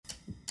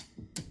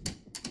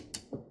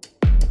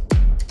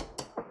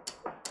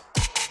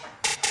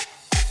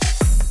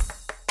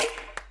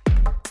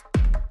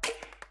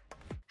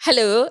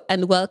Hello,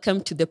 and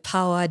welcome to the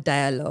Power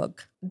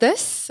Dialogue.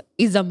 This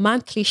is a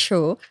monthly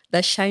show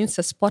that shines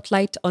a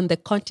spotlight on the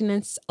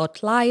continent's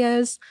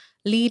outliers,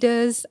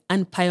 leaders,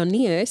 and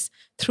pioneers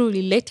through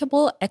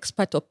relatable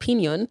expert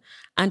opinion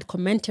and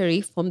commentary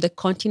from the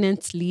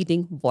continent's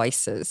leading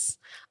voices.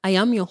 I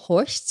am your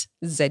host,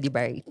 Zedi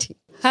Bariti.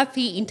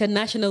 Happy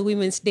International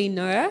Women's Day,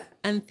 Norah,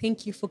 and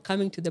thank you for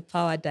coming to the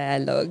Power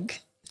Dialogue.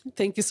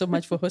 Thank you so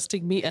much for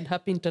hosting me, and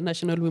happy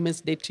International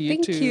Women's Day to you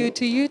Thank too. you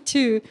to you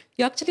too.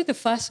 You're actually the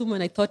first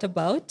woman I thought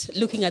about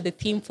looking at the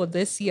theme for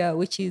this year,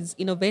 which is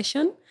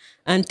innovation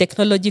and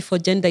technology for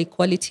gender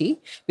equality,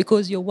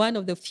 because you're one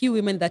of the few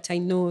women that I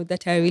know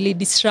that are really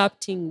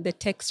disrupting the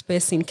tech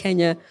space in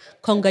Kenya.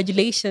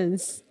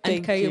 Congratulations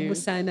and Thank karibu you.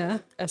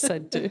 sana.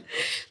 Asante.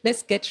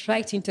 Let's get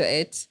right into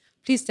it.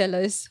 Please tell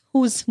us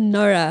who's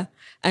Nora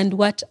and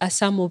what are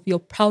some of your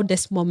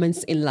proudest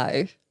moments in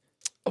life?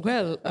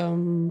 Well,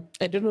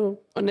 I don't know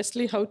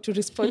honestly how to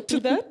respond to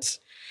that,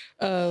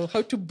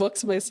 how to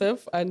box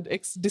myself and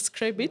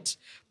describe it.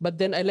 But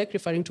then I like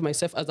referring to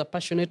myself as a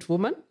passionate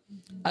woman,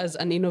 as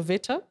an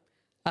innovator,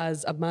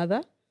 as a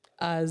mother,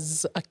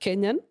 as a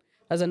Kenyan,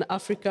 as an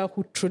Africa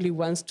who truly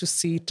wants to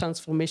see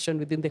transformation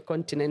within the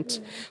continent,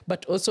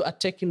 but also a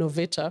tech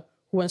innovator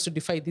who wants to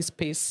defy this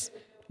space,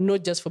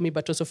 not just for me,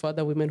 but also for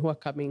other women who are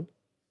coming.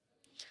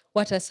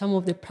 What are some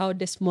of the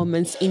proudest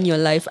moments in your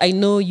life? I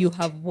know you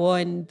have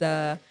won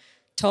the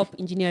top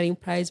engineering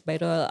prize by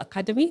Royal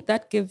Academy.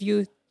 That gave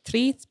you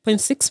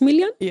 3.6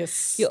 million.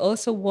 Yes. You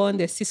also won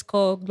the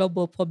Cisco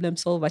Global Problem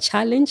Solver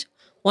Challenge,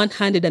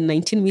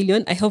 119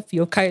 million. I hope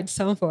you carried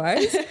some for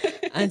us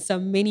and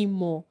some many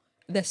more.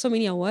 There's so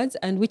many awards,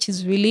 and which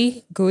is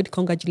really good.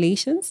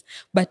 Congratulations.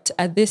 But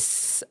are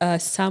this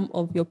some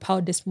of your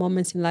proudest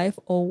moments in life,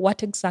 or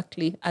what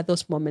exactly are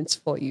those moments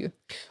for you?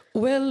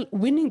 Well,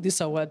 winning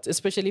these awards,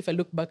 especially if I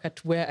look back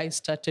at where I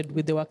started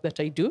with the work that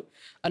I do,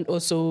 and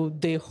also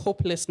the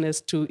hopelessness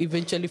to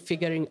eventually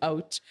figuring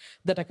out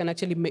that I can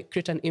actually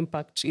create an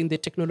impact in the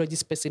technology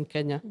space in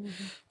Kenya,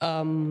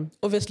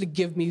 obviously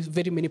gave me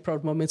very many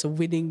proud moments of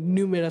winning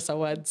numerous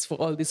awards for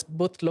all this,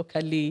 both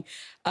locally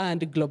and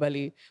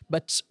globally.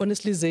 But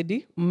honestly,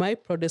 Zedi, my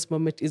proudest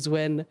moment is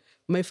when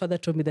my father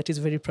told me that he's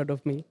very proud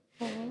of me,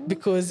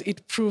 because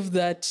it proved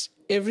that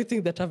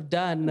everything that I've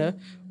done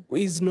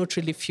is not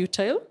really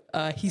futile.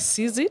 He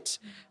sees it,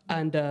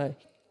 and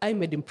I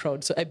made him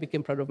proud, so I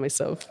became proud of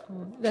myself.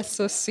 That's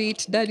so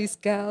sweet. Daddy's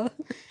girl.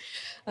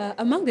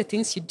 Among the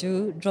things you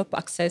do, Drop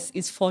Access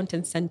is front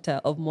and center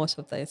of most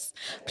of this.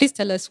 Please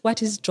tell us,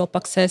 what is Drop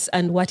Access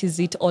and what is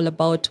it all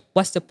about?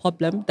 What's the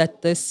problem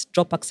that this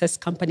Drop Access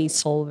company is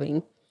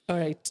solving? All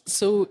right.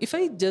 So if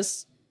I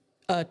just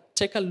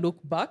take a look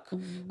back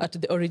at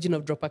the origin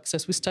of Drop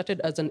Access, we started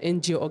as an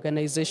NGO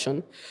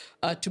organization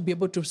to be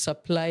able to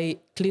supply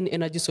clean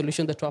energy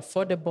solutions that were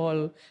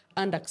affordable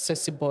and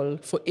accessible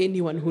for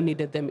anyone who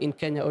needed them in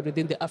Kenya or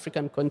within the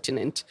African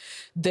continent.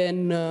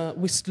 Then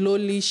we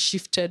slowly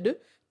shifted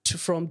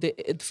from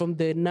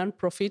the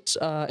non-profit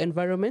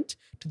environment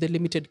to the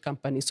limited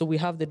company. So we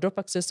have the Drop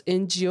Access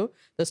NGO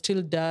that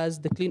still does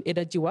the clean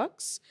energy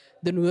works.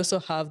 Then we also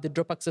have the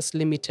Drop Access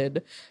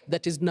Limited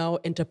that is now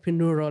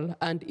entrepreneurial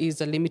and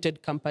is a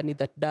limited company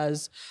that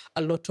does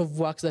a lot of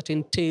work that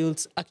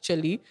entails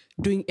actually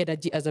doing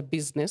energy as a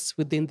business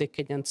within the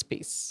Kenyan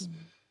space.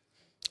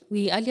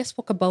 We earlier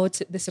spoke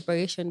about the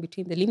separation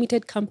between the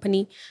limited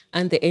company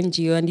and the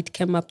NGO, and it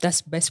came up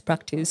that's best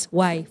practice.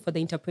 Why? For the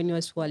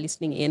entrepreneurs who are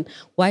listening in,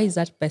 why is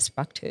that best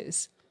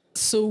practice?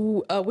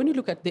 So when you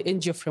look at the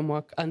NGO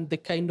framework and the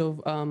kind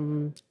of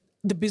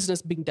the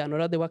business being done or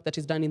other work that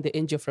is done in the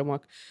NGO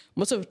framework,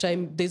 most of the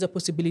time there's a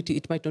possibility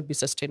it might not be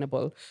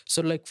sustainable.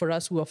 So like for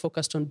us, we are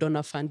focused on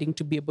donor funding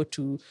to be able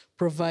to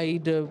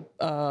provide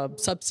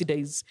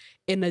subsidize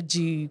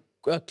energy,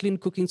 clean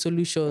cooking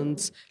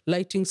solutions,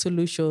 lighting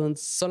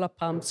solutions, solar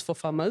pumps for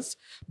farmers.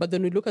 But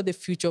then we look at the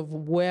future of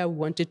where we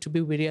want it to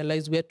be, we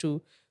realize we have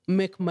to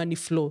make money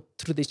flow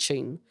through the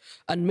chain.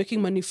 And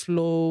making money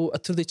flow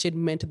through the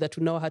chain meant that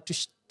we now had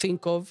to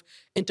think of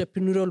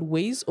entrepreneurial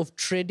ways of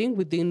trading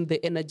within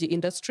the energy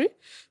industry.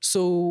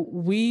 So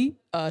we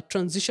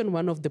transitioned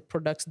one of the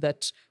products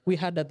that we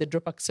had at the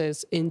Drop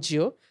Access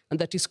NGO, and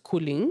that is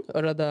cooling,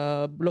 or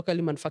rather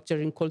locally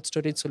manufacturing cold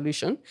storage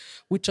solution.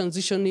 We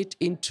transitioned it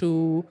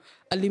into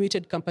a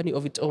limited company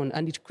of its own,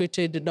 and it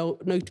created, now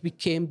it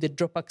became the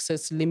Drop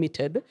Access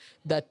Limited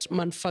that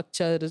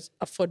manufactures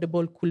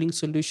affordable cooling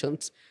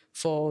solutions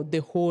for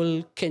the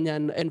whole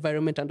Kenyan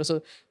environment, and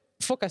also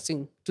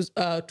focusing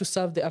to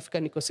serve the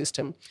African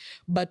ecosystem.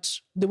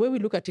 But the way we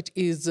look at it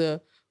is the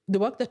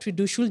work that we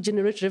do should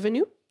generate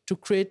revenue to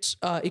create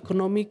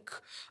economic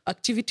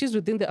activities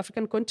within the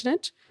African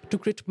continent, to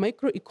create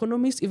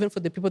microeconomies even for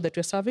the people that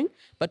we're serving,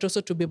 but also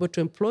to be able to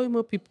employ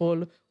more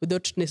people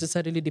without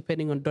necessarily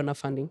depending on donor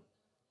funding.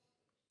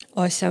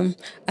 Awesome.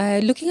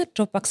 Looking at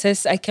Drop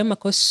Access, I came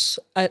across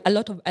a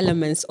lot of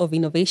elements of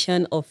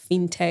innovation, of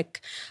fintech.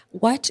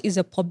 What is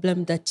a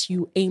problem that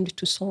you aimed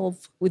to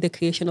solve with the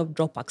creation of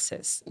Drop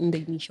Access in the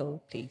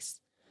initial place?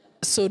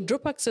 So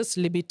Drop Access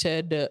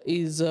Limited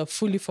is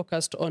fully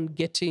focused on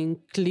getting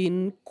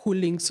clean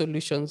cooling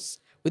solutions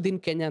within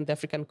Kenya and the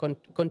African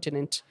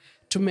continent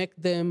to make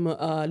them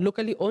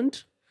locally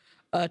owned,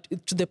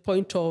 to the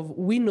point of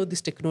we know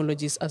these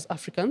technologies as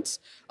Africans.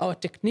 Our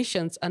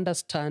technicians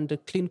understand the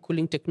clean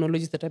cooling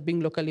technologies that are being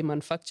locally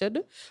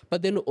manufactured,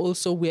 but then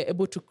also we are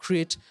able to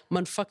create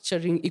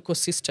manufacturing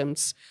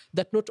ecosystems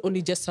that not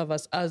only just serve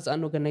us as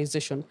an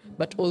organization,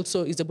 but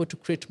also is able to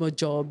create more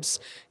jobs,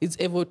 is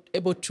able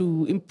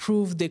to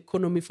improve the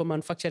economy for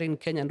manufacturing in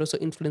Kenya and also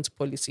influence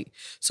policy.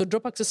 So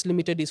Drop Access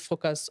Limited is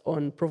focused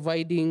on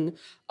providing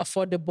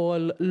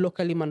affordable,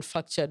 locally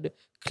manufactured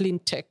clean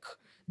tech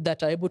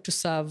that are able to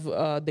serve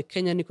the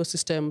Kenyan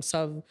ecosystem,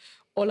 serve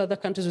all other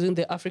countries within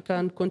the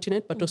African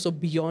continent, but also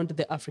beyond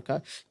the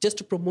Africa, just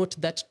to promote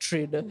that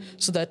trade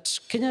so that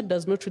Kenya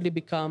does not really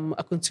become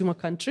a consumer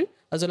country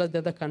as well as the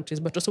other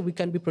countries, but also we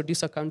can be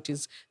producer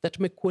countries that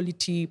make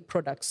quality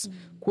products,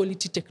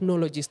 quality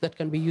technologies that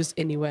can be used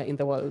anywhere in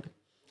the world.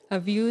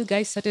 Have you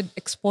guys started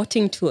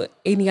exporting to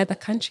any other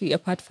country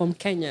apart from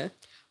Kenya?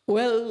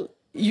 Well,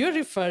 you're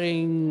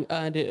referring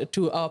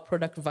to our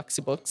product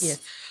Vaxibox. Yes.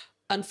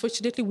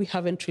 Unfortunately, we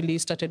haven't really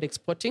started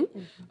exporting.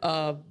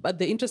 But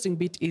the interesting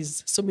bit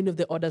is so many of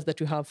the orders that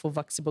we have for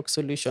Vaxibox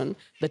solution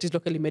that is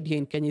locally made here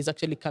in Kenya is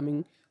actually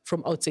coming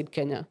from outside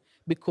Kenya.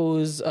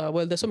 Because,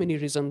 well, there's so many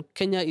reasons.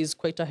 Kenya is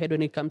quite ahead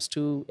when it comes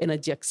to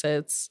energy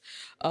access,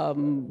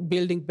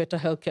 building better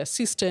healthcare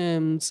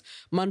systems,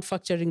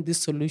 manufacturing these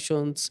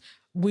solutions,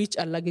 which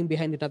are lagging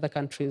behind in other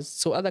countries.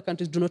 So other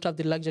countries do not have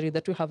the luxury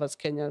that we have as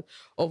Kenya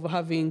of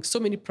having so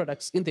many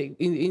products in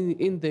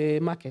the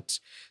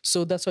market.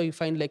 So that's why you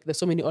find like there's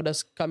so many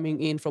orders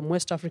coming in from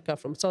West Africa,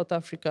 from South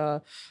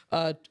Africa,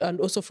 and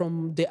also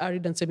from the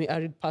arid and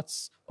semi-arid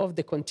parts of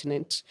the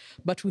continent.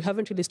 But we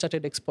haven't really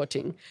started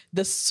exporting.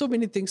 There's so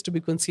many things to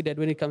be considered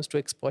when it comes to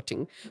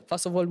exporting.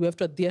 First of all, we have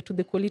to adhere to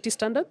the quality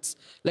standards.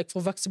 Like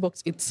for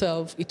Vaxibox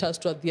itself, it has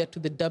to adhere to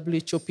the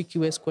WHO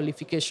PQS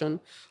qualification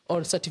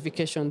or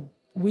certification,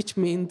 which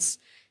means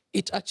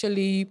it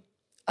actually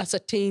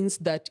ascertains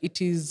that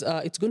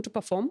it's going to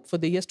perform for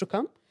the years to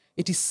come.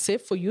 It is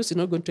safe for use. It's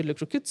not going to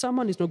electrocute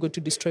someone. It's not going to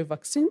destroy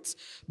vaccines.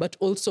 But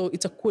also,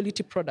 it's a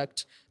quality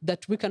product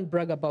that we can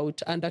brag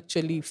about and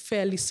actually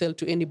fairly sell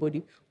to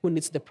anybody who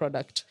needs the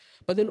product.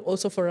 But then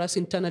also for us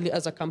internally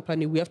as a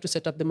company, we have to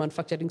set up the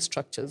manufacturing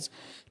structures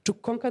to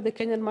conquer the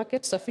Kenyan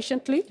market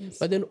sufficiently, yes,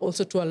 but then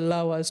also to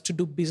allow us to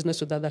do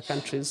business with other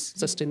countries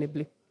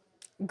sustainably.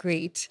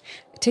 Great.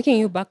 Taking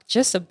you back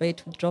just a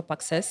bit with Drop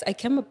Access, I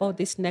came about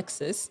this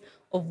nexus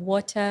of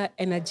water,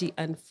 energy,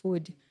 and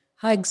food.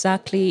 How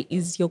exactly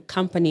is your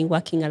company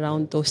working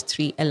around those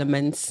three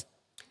elements?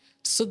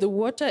 So the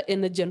water,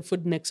 energy, and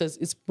food nexus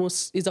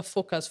is a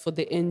focus for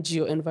the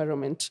NGO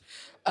environment.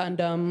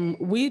 And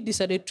we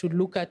decided to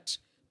look at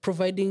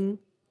providing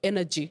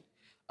energy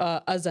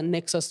as a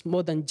nexus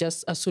more than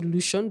just a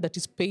solution that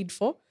is paid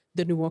for,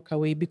 then we walk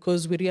away,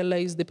 because we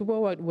realized the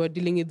people we're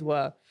dealing with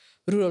were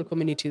rural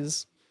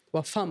communities,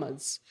 were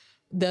farmers.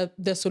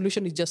 The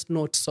solution is just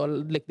not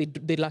solid. Like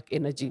they lack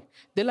energy,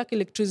 they lack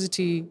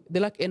electricity, they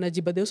lack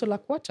energy, but they also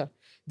lack water.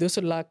 They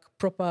also lack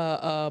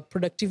proper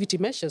productivity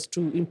measures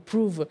to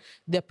improve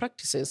their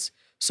practices.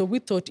 So we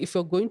thought if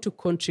we're going to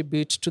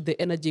contribute to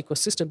the energy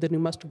ecosystem, then we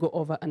must go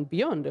over and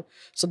beyond.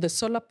 So the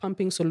solar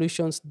pumping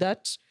solutions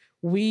that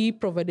we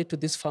provided to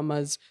these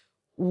farmers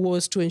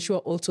was to ensure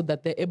also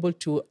that they're able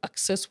to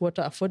access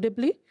water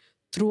affordably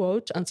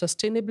throughout and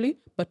sustainably,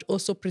 but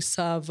also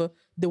preserve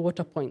the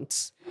water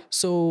points.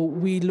 So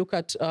we look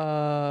at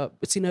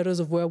scenarios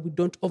of where we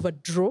don't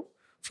overdraw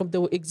from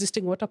the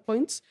existing water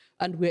points,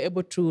 and we're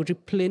able to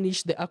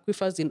replenish the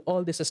aquifers in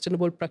all the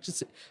sustainable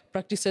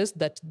practices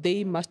that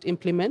they must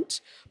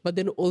implement. But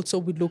then also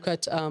we look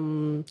at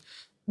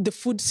the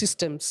food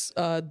systems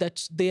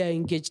that they are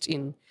engaged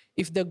in.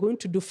 If they're going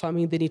to do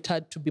farming, then it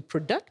had to be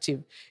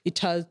productive. It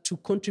had to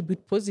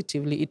contribute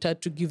positively. It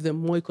had to give them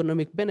more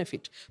economic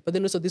benefit. But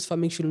then also this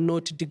farming should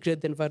not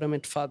degrade the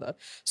environment further.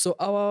 So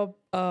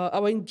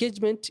our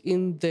engagement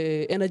in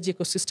the energy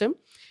ecosystem,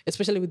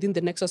 especially within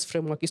the Nexus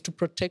framework, is to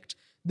protect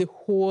the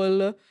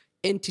whole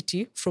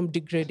entity from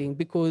degrading.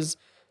 Because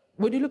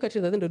when you look at it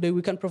at the end of the day,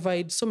 we can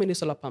provide so many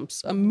solar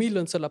pumps, 1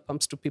 million solar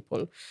pumps to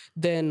people.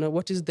 Then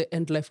what is the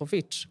end life of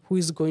it? Who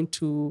is going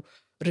to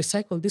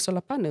recycle these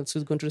solar panels?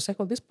 Who's going to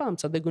recycle these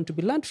pumps? Are they going to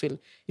be landfill?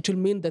 It will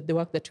mean that the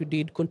work that we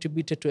did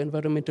contributed to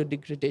environmental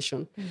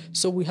degradation. Mm-hmm.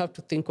 So we have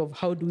to think of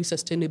how do we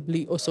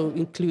sustainably also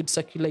include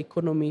circular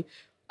economy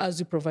as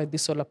we provide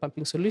these solar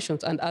pumping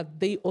solutions. And are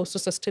they also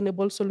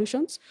sustainable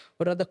solutions,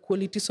 or other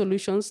quality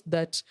solutions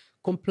that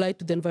comply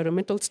to the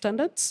environmental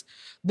standards?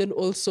 Then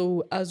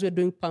also, as we're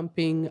doing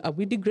pumping, are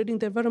we degrading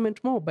the environment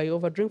more by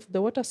overdrawing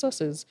the water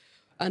sources?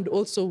 And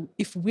also,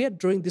 if we are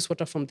drawing this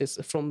water from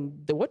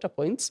the water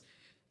points,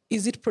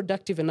 is it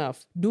productive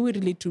enough? Do we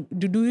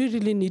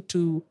really need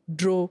to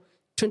draw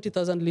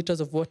 20,000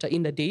 liters of water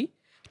in a day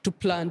to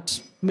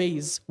plant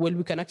maize? Well,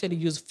 we can actually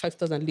use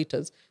 5,000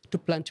 liters to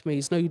plant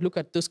maize. Now you look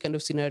at those kind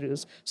of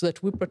scenarios so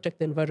that we protect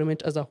the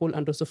environment as a whole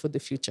and also for the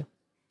future.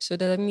 So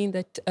does that mean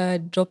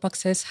that drop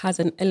access has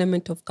an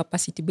element of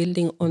capacity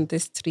building on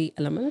these three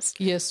elements?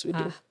 Yes, we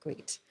do.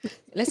 Great.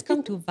 Let's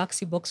come to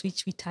VaxiBox,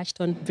 which we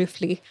touched on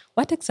briefly.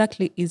 What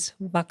exactly is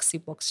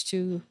VaxiBox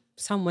to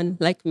someone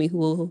like me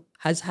who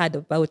has heard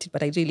about it,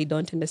 but I really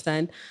don't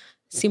understand?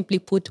 Simply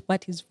put,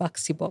 what is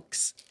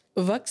VaxiBox?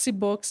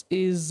 VaxiBox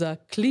is a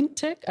clean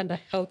tech and a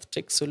health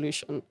tech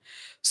solution.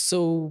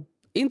 So,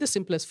 in the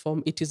simplest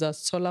form, it is a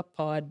solar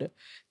powered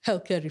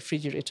healthcare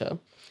refrigerator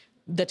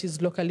that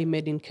is locally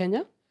made in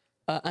Kenya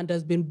and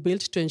has been built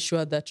to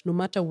ensure that no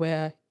matter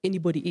where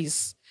anybody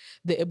is,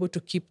 they're able to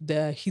keep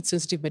their heat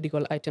sensitive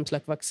medical items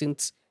like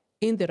vaccines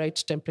in the right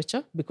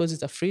temperature because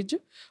it's a fridge,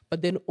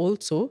 but then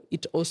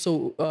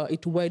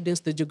it widens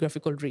the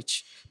geographical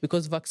reach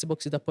because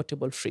VaxiBox is a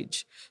portable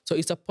fridge. So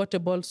it's a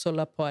portable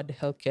solar powered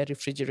healthcare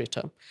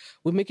refrigerator.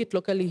 We make it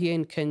locally here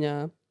in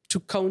Kenya to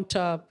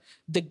counter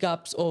the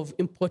gaps of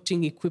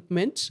importing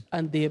equipment,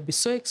 and they'll be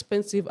so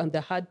expensive and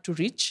they're hard to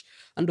reach,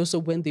 and also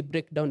when they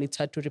break down it's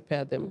hard to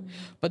repair them.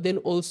 But then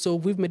also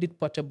we've made it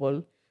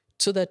portable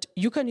so that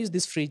you can use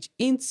this fridge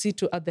in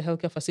situ at the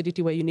healthcare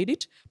facility where you need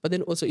it. But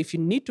then also, if you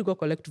need to go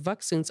collect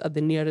vaccines at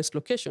the nearest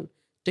location,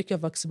 take your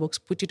VaxiBox,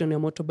 put it on your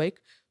motorbike,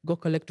 go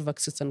collect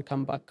vaccines and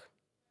come back.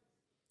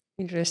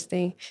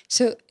 Interesting.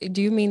 So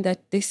do you mean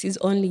that this is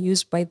only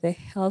used by the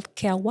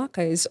healthcare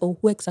workers, or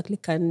who exactly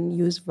can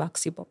use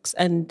VaxiBox?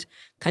 And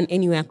can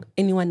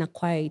anyone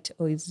acquire it,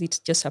 or is it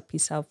just a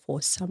piece up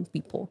for some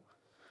people?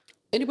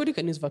 Anybody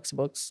can use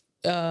VaxiBox.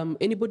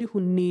 Anybody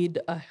who need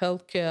a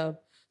healthcare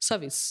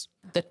service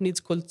that needs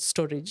cold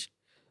storage,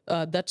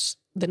 that's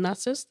the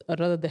nurses, or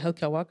rather the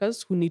healthcare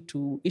workers who need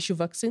to issue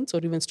vaccines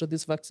or even store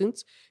these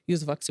vaccines,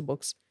 use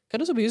VaxiBox.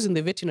 Can also be used in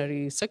the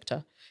veterinary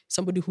sector.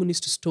 Somebody who needs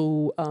to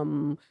store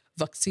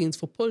vaccines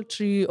for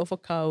poultry or for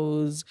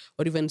cows,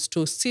 or even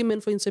store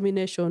semen for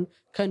insemination,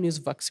 can use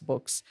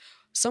VaxiBox.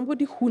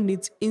 Somebody who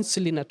needs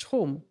insulin at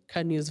home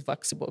can use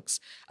VaxiBox.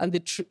 And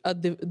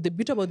the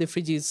beauty about the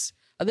fridge is,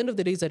 at the end of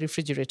the day, it's a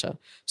refrigerator.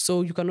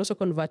 So you can also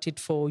convert it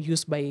for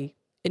use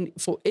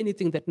for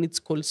anything that needs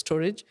cold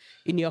storage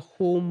in your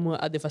home,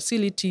 at the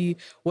facility,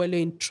 while you're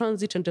in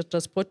transit and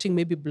transporting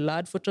maybe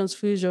blood for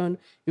transfusion,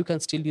 you can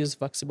still use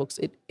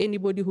VaxiBox.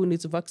 Anybody who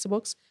needs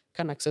VaxiBox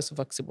can access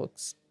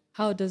VaxiBox.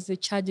 How does the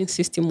charging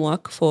system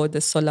work for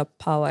the solar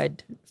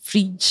powered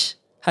fridge?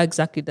 How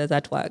exactly does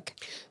that work?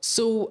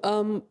 So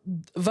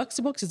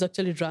VaxiBox is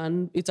actually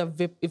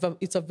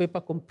it's a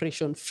vapor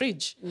compression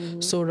fridge.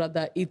 So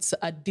rather, it's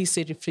a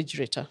DC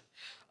refrigerator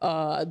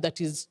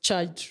that is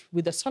charged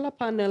with a solar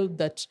panel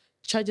that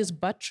charges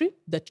battery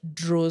that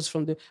draws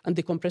and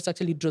the compressor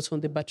actually draws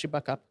from the battery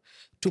backup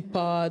to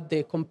power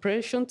the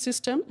compression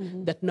system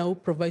that now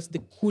provides the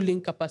cooling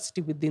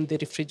capacity within the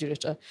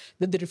refrigerator.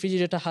 Then the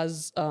refrigerator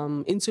has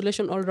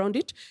insulation all around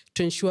it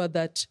to ensure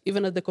that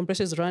even as the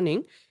compressor is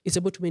running, it's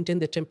able to maintain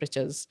the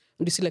temperatures.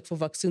 And you see, like for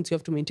vaccines, you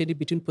have to maintain it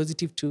between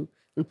 +2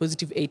 and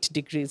 +8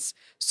 degrees.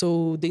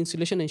 So the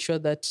insulation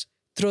ensures that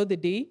throughout the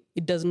day,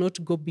 it does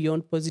not go below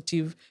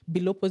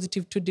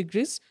 +2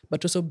 degrees,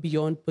 but also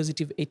beyond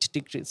 +8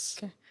 degrees.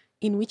 Okay.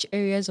 In which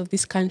areas of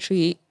this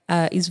country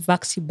is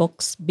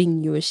VaxiBox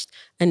being used?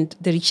 And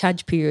the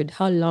recharge period,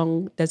 how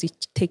long does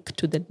it take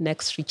to the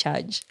next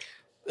recharge?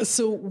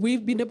 So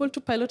we've been able to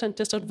pilot and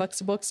test out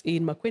VaxiBox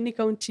in Makueni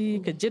County,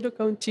 Kajiado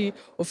County,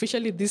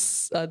 officially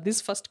this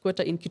first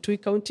quarter in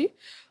Kitui County.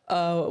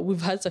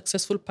 We've had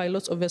successful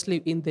pilots,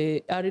 obviously, in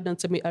the arid and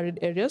semi-arid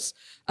areas.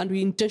 And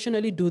we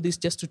intentionally do this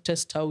just to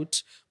test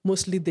out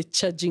mostly the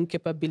charging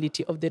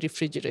capability of the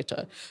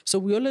refrigerator. So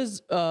we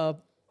always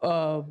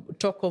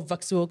talk of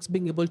VaxiBox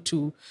being able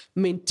to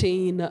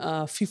maintain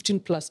 15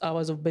 plus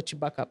hours of battery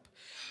backup.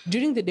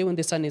 During the day when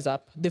the sun is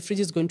up, the fridge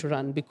is going to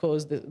run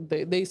because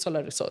there is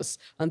solar resource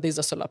and there's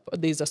a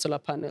solar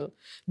panel.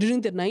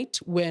 During the night,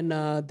 when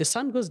the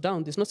sun goes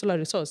down, there's no solar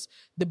resource,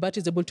 the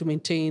battery is able to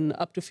maintain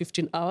up to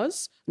 15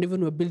 hours. And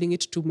even we're building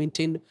it to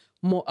maintain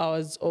more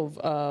hours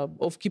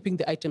of keeping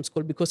the items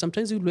cold, because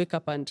sometimes you wake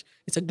up and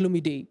it's a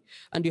gloomy day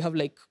and you have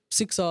like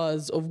 6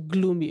 hours of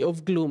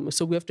gloom.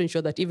 So we have to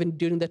ensure that even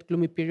during that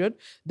gloomy period,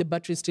 the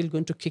battery is still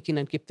going to kick in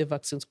and keep the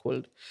vaccines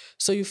cold.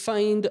 So you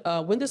find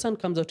when the sun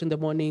comes out in the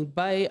morning,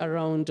 by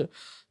around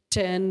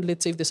 10,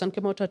 let's say if the sun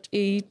came out at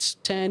 8,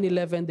 10,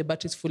 11, the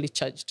battery is fully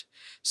charged.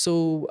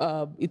 So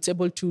it's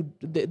able to,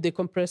 the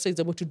compressor is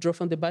able to draw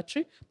from the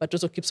battery, but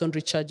also keeps on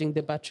recharging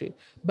the battery.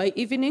 By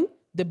evening,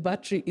 the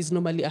battery is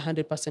normally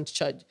 100%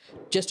 charged,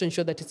 just to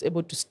ensure that it's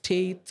able to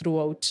stay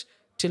throughout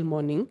till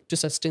morning to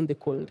sustain the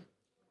cold.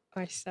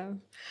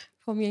 Awesome.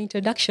 From your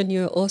introduction,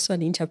 you're also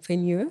an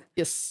entrepreneur.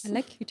 Yes. I'd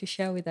like you to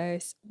share with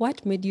us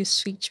what made you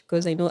switch,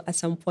 because I know at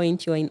some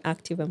point you were in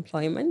active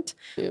employment.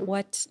 Yeah.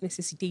 What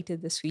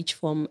necessitated the switch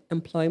from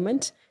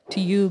employment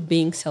to you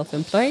being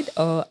self-employed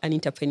or an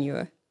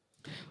entrepreneur?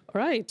 All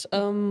right.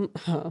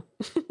 I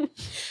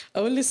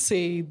always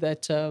say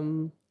that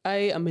I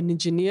am an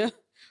engineer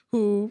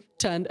who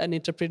turned an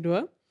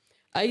entrepreneur.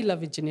 I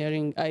love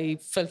engineering. I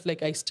felt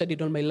like I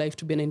studied all my life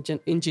to be an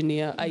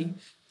engineer. I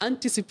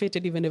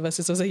anticipated even ever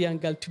since I was a young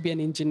girl to be an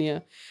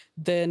engineer.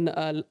 Then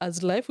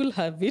as life will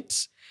have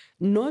it,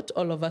 not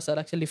all of us are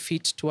actually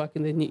fit to work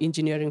in the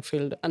engineering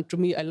field. And to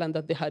me, I learned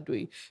that the hard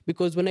way.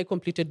 Because when I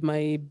completed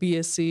my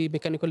BSc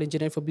Mechanical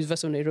Engineering for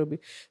University of Nairobi,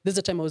 there's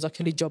a time I was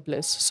actually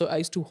jobless. So I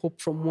used to hop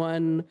from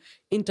one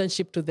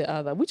internship to the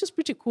other, which is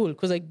pretty cool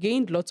because I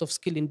gained lots of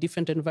skill in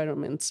different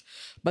environments.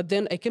 But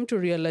then I came to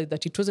realize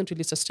that it wasn't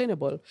really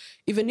sustainable.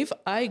 Even if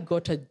I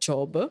got a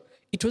job,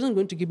 it wasn't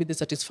going to give me the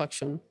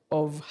satisfaction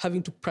of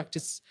having to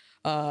practice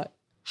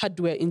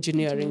hardware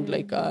engineering,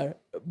 like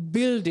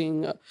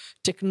building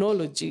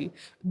technology.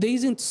 There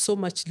isn't so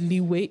much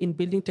leeway in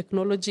building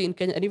technology in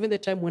Kenya. And even the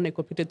time when I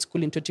completed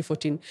school in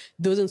 2014,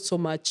 there wasn't so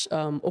much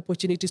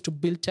opportunities to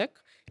build tech.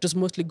 It was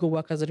mostly go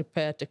work as a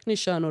repair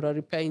technician or a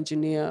repair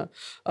engineer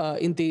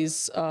in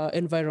this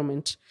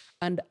environment.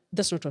 And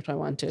that's not what I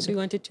wanted. So you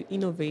wanted to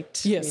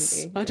innovate. Yes,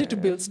 really. I wanted to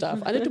build stuff.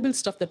 I wanted to build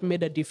stuff that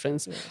made a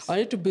difference. Yes. I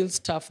wanted to build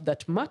stuff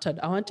that mattered.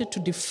 I wanted to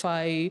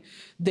defy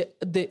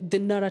the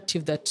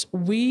narrative that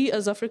we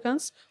as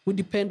Africans would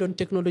depend on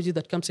technology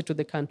that comes into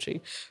the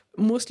country,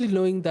 mostly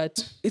knowing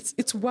that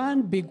it's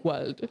one big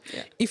world.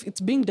 Yeah. If it's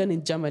being done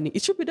in Germany,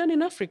 it should be done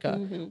in Africa.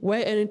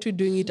 Why aren't we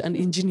doing it? And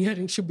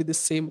engineering should be the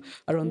same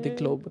around the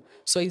globe.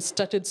 So I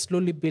started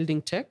slowly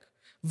building tech.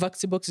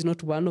 Vaxibox is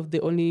not one of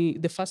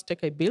the first tech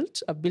I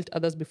built. I've built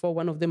others before.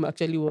 One of them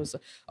actually was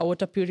a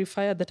water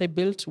purifier that I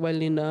built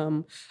while in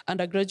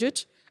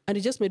undergraduate. And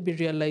it just made me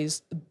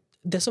realize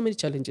there's so many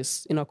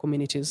challenges in our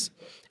communities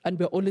and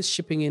we're always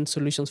shipping in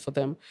solutions for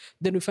them.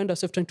 Then we find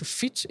ourselves trying to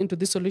fit into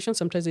these solutions.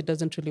 Sometimes it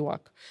doesn't really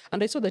work.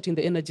 And I saw that in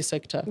the energy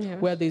sector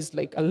where there's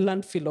like a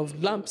landfill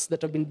of lamps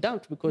that have been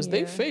dumped because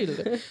they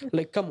failed.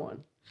 Like, come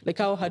on. Like,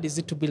 how hard is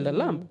it to build a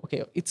lamp?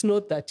 Okay, it's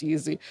not that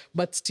easy.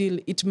 But still,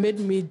 it made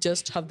me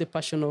just have the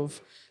passion of,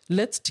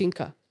 let's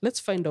tinker. Let's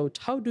find out,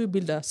 how do we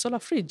build a solar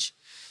fridge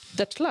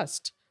that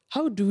lasts?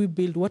 How do we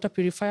build water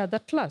purifier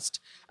that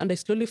lasts? And I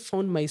slowly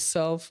found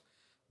myself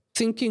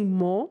thinking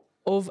more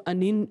of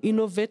an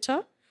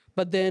innovator.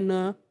 But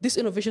then these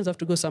innovations have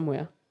to go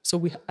somewhere.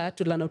 So I had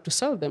to learn how to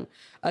sell them.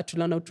 I had to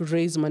learn how to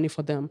raise money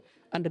for them.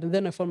 And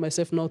then I found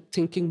myself now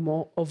thinking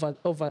more of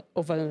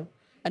an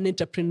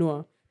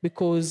entrepreneur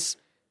because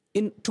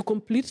to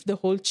complete the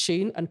whole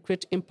chain and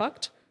create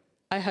impact,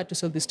 I had to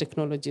sell these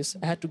technologies.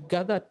 I had to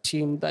gather a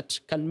team that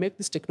can make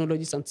these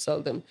technologies and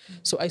sell them.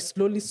 So I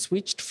slowly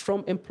switched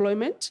from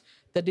employment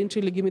that didn't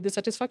really give me the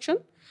satisfaction,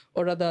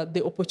 or rather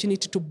the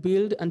opportunity to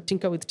build and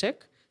tinker with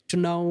tech, to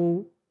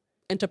now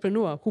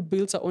entrepreneur who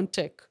builds her own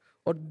tech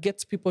or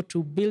gets people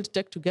to build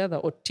tech together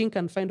or think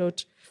and find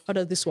out, how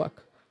does this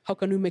work? How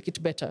can we make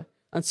it better?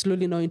 And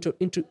slowly now into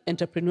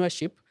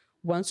entrepreneurship,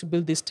 once you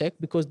build this tech,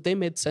 because they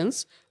made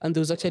sense and there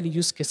was actually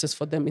use cases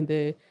for them in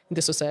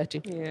the society.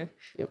 Yeah.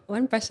 Yep.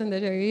 One person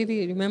that I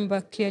really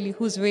remember clearly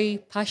who's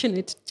very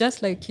passionate,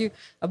 just like you,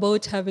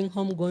 about having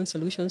homegrown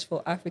solutions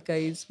for Africa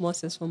is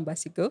Moses from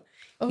Basigo.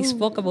 He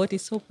spoke about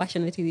it so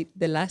passionately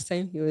the last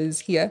time he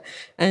was here.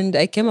 And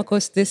I came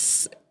across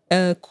this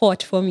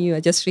quote from you.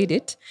 I just read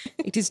it.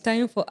 It is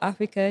time for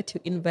Africa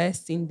to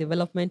invest in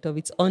development of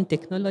its own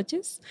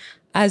technologies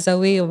as a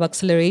way of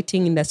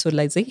accelerating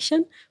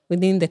industrialization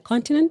within the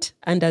continent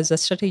and as a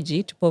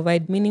strategy to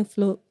provide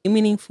meaningful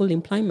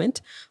employment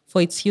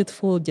for its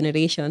youthful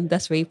generation.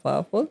 That's very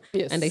powerful.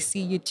 Yes. And I see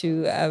you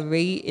two are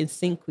very in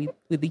sync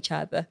with each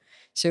other.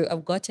 So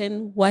I've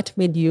gotten what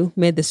made you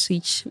make the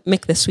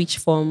switch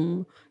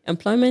from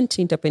employment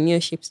to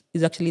entrepreneurship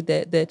is actually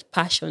the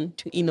passion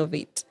to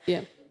innovate.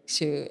 Yeah.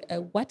 So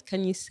what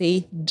can you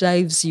say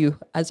drives you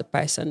as a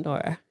person,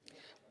 Norah?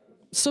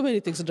 So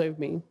many things drive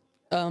me.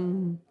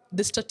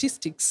 The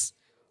statistics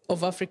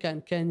of Africa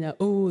and Kenya,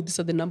 these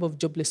are the number of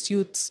jobless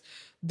youths.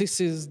 This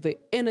is the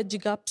energy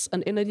gaps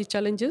and energy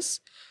challenges.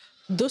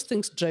 Those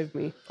things drive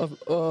me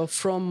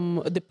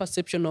from the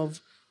perception of,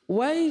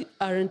 why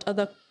aren't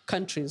other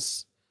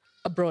countries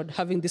abroad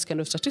having this kind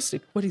of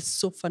statistic? What is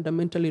so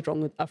fundamentally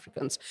wrong with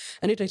Africans?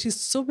 And I see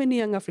so many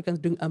young Africans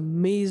doing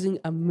amazing,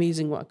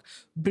 amazing work,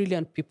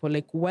 brilliant people.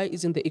 Like, why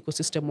isn't the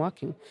ecosystem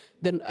working?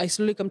 Then I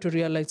slowly come to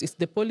realize it's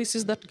the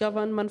policies that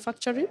govern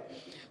manufacturing.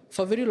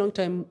 For a very long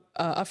time,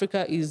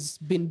 Africa is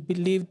been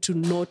believed to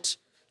not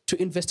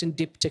to invest in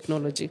deep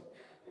technology.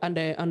 And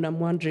I'm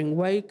wondering,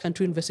 why can't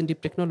we invest in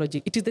deep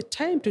technology? It is the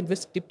time to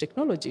invest in deep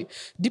technology.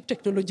 Deep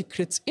technology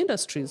creates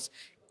industries.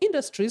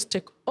 Industries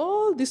take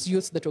all these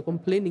youths that were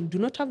complaining do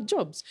not have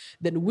jobs.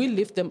 Then we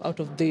lift them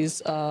out of these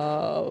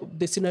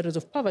the scenarios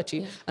of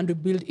poverty and we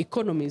build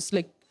economies.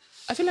 Like,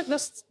 I feel like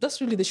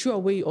that's really the sure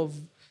way of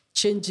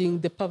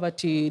changing the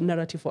poverty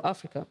narrative for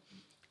Africa.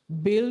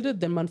 Build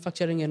the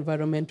manufacturing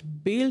environment,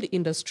 build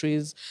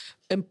industries,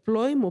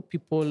 employ more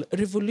people,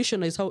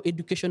 revolutionize how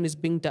education is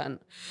being done.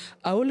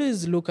 I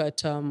always look at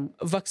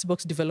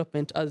Vaxibox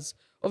development as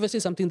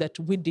obviously something that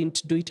we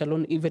didn't do it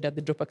alone, even at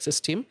the Drop Access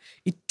team.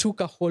 It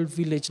took a whole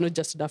village, not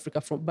just in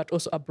Africa, but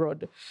also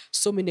abroad.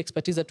 So many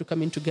expertise that to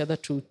come in together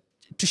to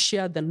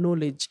share the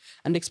knowledge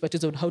and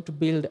expertise on how to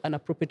build an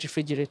appropriate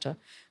refrigerator.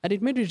 And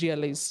it made me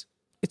realize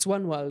it's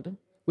one world.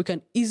 We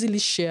can easily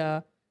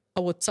share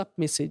a WhatsApp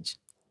message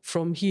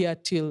from here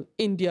till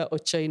India or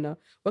China?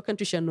 Why can't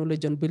we share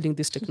knowledge on building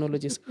these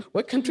technologies?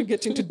 Why can't we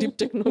get into deep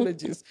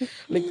technologies?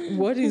 Like,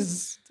 what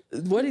is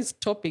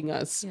stopping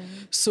us? Yeah.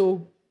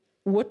 So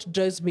what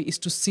drives me is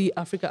to see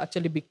Africa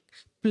actually be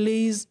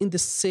plays in the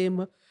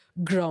same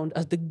ground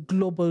as the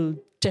global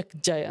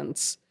tech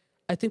giants.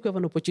 I think we have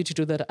an opportunity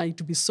to do that. And it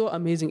would be so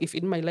amazing if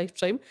in my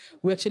lifetime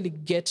we actually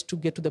get to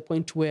the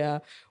point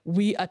where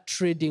we are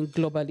trading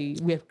globally.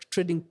 We are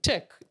trading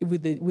tech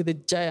with the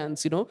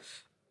giants,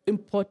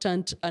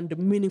 important and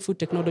meaningful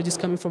technologies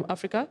coming from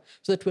Africa,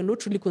 so that we're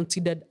not really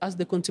considered as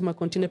the consumer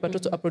continent, but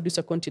also a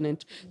producer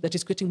continent that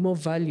is creating more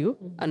value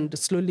and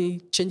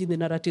slowly changing the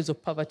narratives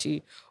of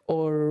poverty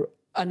or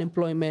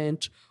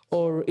unemployment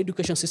or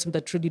education system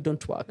that really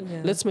don't work.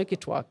 Yeah. Let's make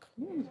it work.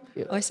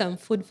 Yeah. Awesome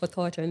food for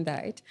thought on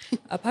that.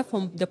 Apart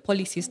from the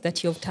policies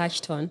that you've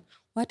touched on,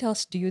 what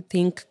else do you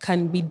think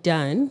can be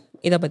done,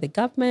 either by the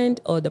government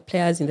or the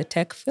players in the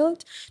tech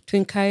field, to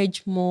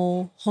encourage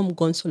more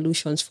homegrown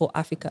solutions for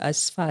Africa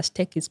as far as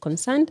tech is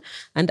concerned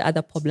and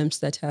other problems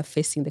that are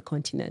facing the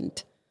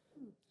continent?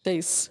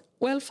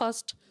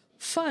 First,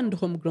 fund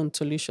homegrown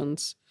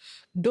solutions.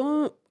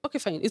 Okay,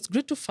 fine. It's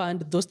great to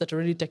fund those that are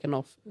already taken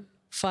off.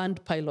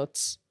 Fund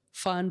pilots,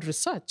 fund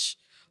research,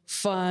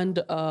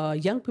 fund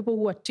young people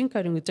who are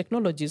tinkering with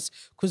technologies,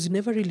 because you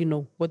never really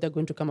know what they're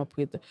going to come up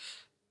with.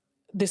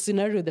 The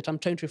scenario that I'm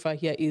trying to refer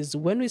here is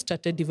when we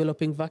started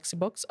developing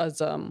Vaxibox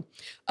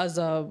as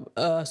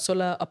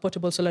a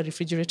portable solar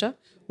refrigerator,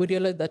 we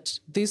realized that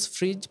this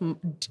fridge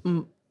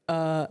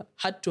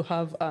had to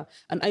have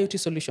an IoT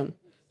solution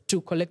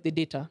to collect the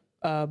data.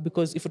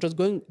 Because if it was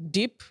going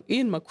deep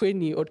in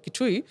Makueni or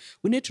Kitui,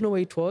 we need to know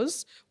where it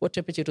was, what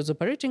temperature it was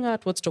operating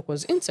at, what stock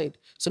was inside.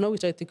 So now we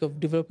try to think of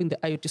developing the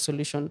IoT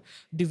solution,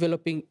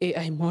 developing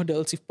AI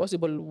models, if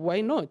possible.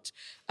 Why not?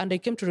 And I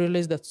came to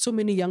realize that so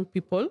many young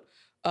people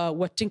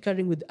were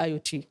tinkering with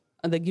IoT,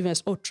 and they're giving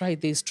us, try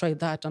this, try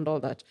that, and all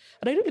that.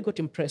 And I really got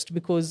impressed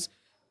because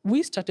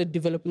we started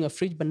developing a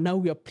fridge, but now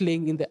we are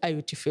playing in the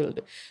IoT field.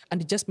 And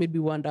it just made me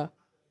wonder,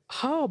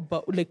 how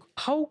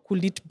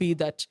could it be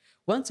that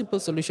one simple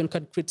solution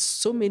can create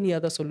so many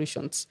other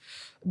solutions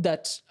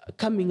that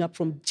coming up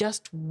from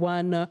just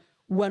one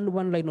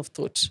line of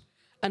thought?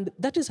 And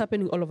that is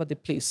happening all over the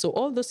place. So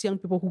all those young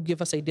people who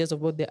give us ideas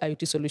about the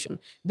IoT solution,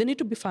 they need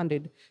to be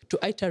funded to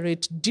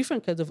iterate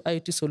different kinds of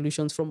IoT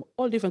solutions from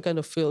all different kinds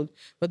of fields,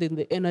 whether in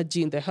the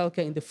energy, in the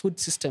healthcare, in the food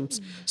systems,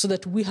 so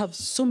that we have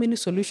so many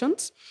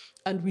solutions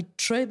and we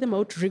try them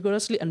out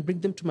rigorously and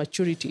bring them to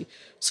maturity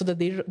so that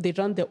they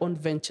run their own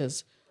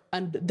ventures.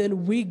 And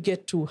then we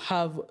get to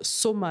have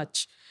so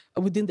much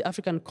within the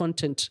African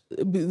continent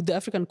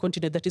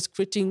that is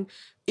creating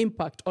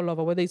impact all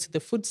over, whether it's the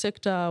food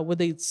sector,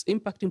 whether it's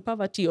impacting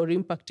poverty or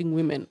impacting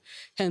women.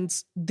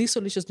 Hence, these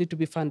solutions need to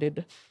be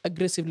funded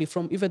aggressively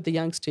from even the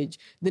young stage.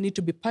 They need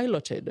to be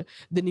piloted,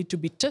 they need to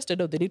be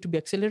tested, or they need to be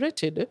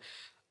accelerated.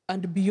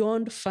 And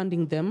beyond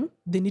funding them,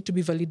 they need to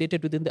be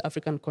validated within the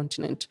African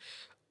continent.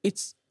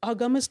 Our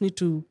governments need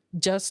to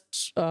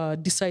just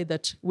decide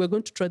that we're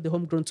going to try the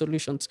homegrown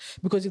solutions,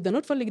 because if they're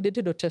not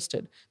validated or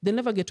tested, they'll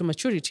never get to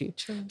maturity.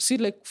 True. See,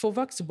 like for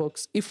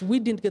Vaxibox, if we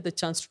didn't get the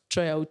chance to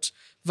try out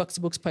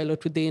Vaxibox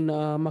pilot within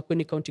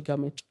Makueni County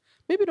government,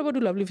 maybe nobody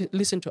will have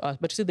listened to us,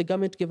 but see, the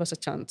government gave us a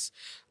chance.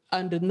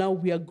 And now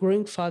we are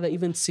growing further,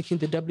 even seeking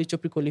the WHO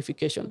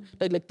pre-qualification.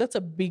 Like that's a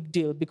big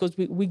deal, because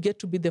we get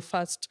to be the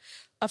first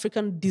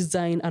African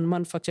design and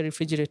manufacture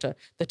refrigerator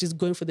that is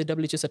going for the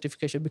WHO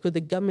certification, because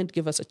the government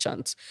gave us a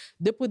chance.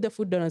 They put their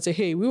foot down and say,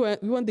 hey, we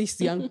want these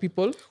young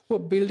people who are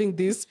building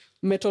this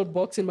metal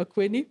box in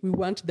Makueni. We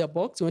want their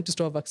box. We want to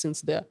store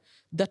vaccines there.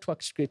 That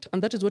works great.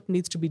 And that is what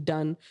needs to be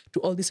done to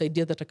all these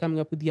ideas that are coming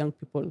up with young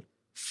people.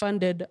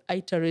 Funded,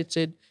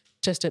 iterated,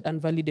 tested,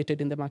 and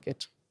validated in the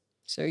market.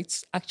 So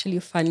it's actually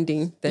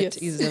funding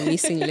that is a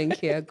missing link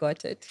here.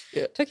 Got it.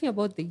 Yeah. Talking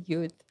about the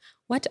youth,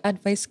 what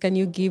advice can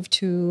you give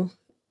to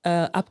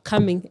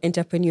upcoming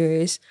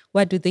entrepreneurs?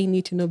 What do they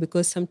need to know?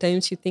 Because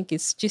sometimes you think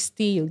it's just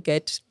you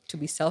get to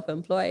be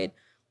self-employed.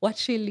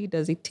 What really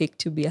does it take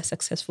to be a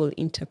successful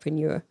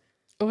entrepreneur?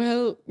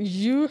 Well,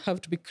 you have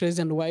to be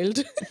crazy and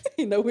wild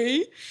in a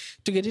way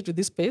to get into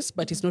this space,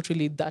 but it's not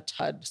really that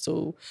hard.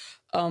 So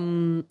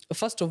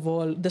first of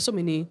all, there's so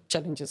many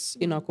challenges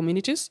in our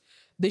communities.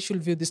 They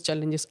should view these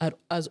challenges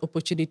as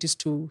opportunities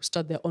to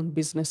start their own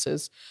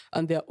businesses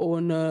and their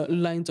own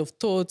lines of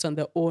thoughts and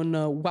their own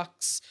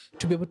works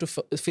to be able to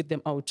fit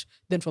them out.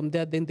 Then from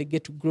there, then they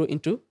get to grow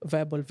into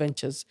viable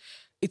ventures.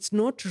 It's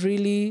not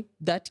really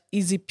that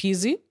easy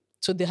peasy,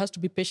 so there has to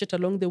be patient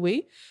along the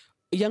way.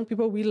 Young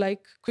people, we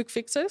like quick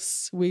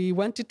fixes. We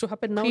want it to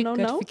happen now.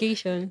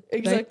 Gratification.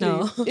 Exactly.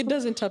 Right now. It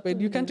doesn't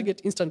happen. You can't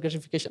get instant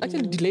gratification.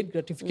 Actually, delayed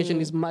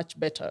gratification is much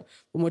better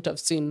from what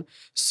I've seen.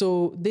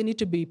 So they need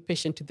to be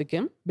patient in the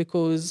game,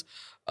 because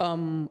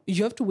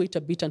you have to wait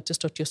a bit and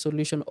test out your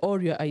solution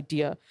or your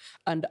idea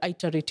and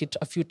iterate it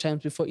a few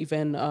times before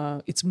even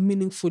it's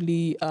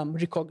meaningfully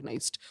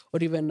recognized or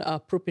even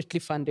appropriately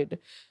funded.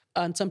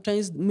 And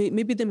sometimes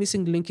maybe the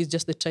missing link is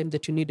just the time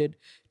that you needed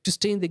to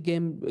stay in the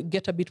game,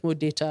 get a bit more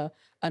data,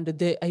 and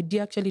the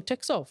idea actually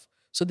takes off.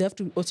 So they have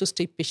to also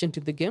stay patient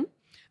in the game.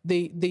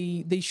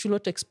 They should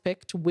not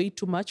expect way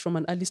too much from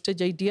an early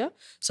stage idea.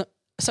 So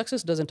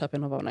success doesn't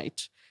happen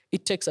overnight.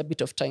 It takes a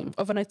bit of time.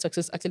 Overnight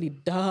success actually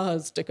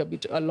does take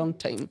a long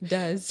time. It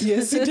does.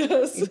 Yes, it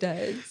does. It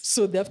does.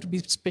 So they have to be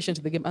patient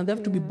in the game, and they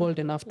have to be bold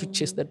enough to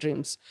chase their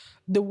dreams.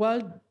 The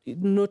world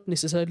not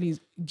necessarily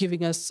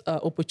giving us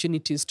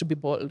opportunities to be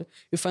bold.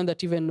 You find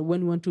that even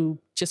when we want to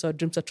chase our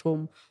dreams at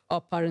home,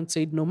 our parents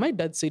said no. My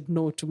dad said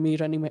no to me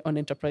running my own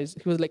enterprise.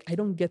 He was like, I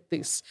don't get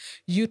this.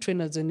 You train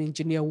as an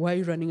engineer. Why are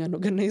you running an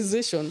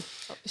organization?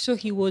 So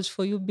he was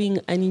for you being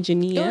an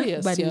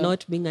engineer, but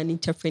not being an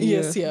entrepreneur.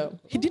 Yes, yeah.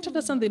 He didn't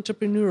understand the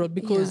entrepreneurial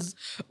because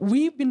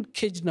we've been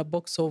caged in a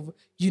box of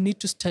you need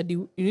to study,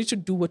 you need to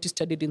do what you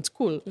studied in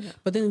school. Yeah.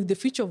 But then with the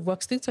future of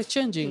work, things are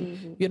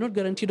changing. You're not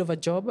guaranteed of a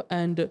job,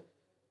 and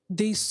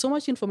there's so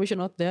much information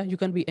out there. You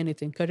can be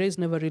anything. Career is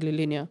never really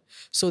linear.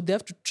 So they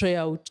have to try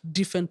out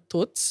different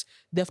thoughts.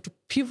 They have to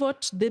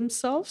pivot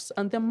themselves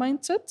and their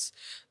mindsets.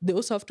 They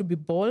also have to be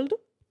bold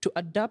to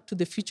adapt to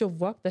the future of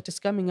work that is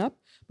coming up,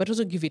 but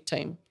also give it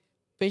time.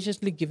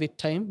 Patiently give it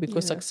time,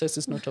 because success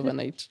is not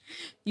overnight.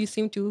 You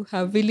seem to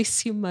have really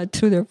simmered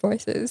through the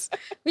process,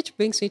 which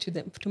brings me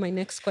to my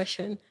next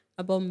question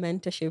about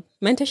mentorship.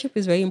 Mentorship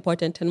is very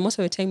important, and most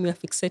of the time we are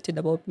fixated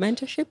about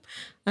mentorship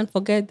and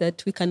forget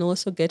that we can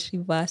also get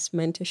reverse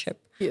mentorship.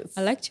 Yes.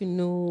 I'd like to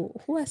know,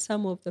 who are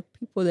some of the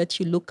people that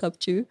you look up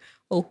to,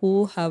 or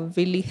who have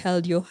really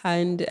held your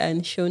hand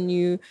and shown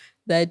you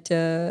that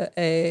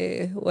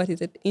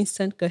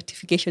instant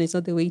gratification is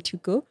not the way to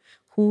go?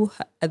 Who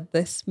are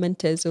these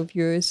mentors of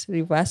yours,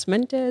 reverse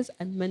mentors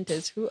and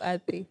mentors? Who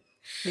are they?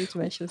 Please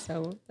mention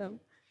some of them.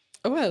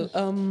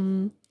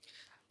 Well,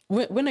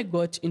 when I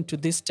got into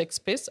this tech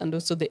space and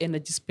also the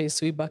energy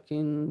space way back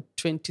in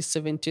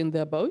 2017,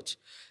 thereabout,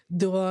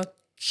 there were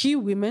key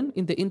women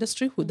in the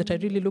industry that I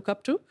really look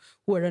up to,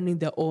 who are running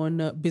their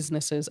own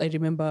businesses. I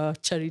remember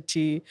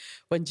Charity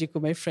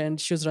Wanjiku, my friend,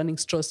 she was running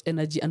Strauss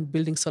Energy and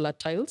building solar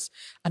tiles.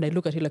 And I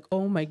look at her like,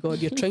 oh my God,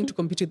 you're trying to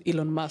compete with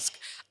Elon Musk.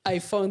 I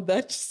found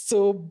that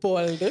so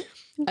bold,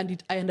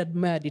 and I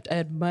admired it. I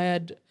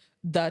admired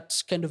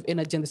that kind of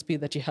energy and the spirit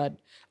that she had.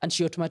 And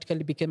she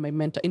automatically became my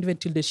mentor. Even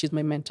till today, she's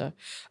my mentor.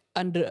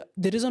 And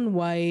the reason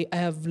why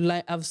I've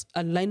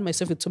aligned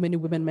myself with so many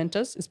women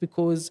mentors is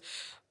because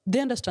they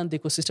understand the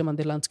ecosystem and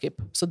the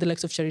landscape. So the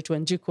likes of Charity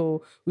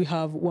Wanjiku, we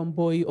have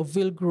Wamboi of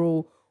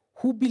Vilgro,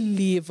 who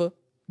believe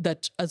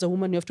that as a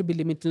woman, you have to be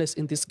limitless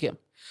in this game.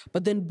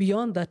 But then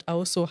beyond that, I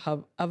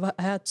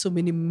had so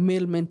many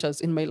male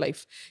mentors in my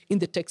life in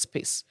the tech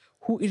space,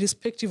 who,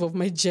 irrespective of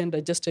my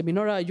gender, just tell me,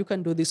 Norah, you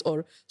can do this,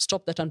 or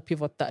stop that and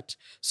pivot that.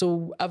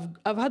 So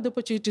I've had the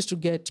opportunities to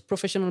get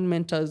professional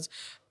mentors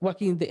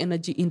working in the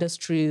energy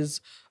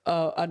industries,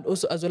 and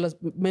also as well as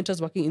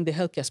mentors working in the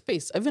healthcare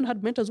space. I've even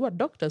had mentors who are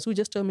doctors who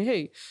just tell me,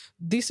 hey,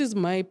 this is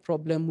my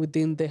problem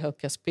within the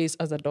healthcare space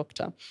as a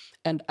doctor,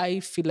 and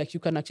I feel like you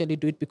can actually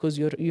do it because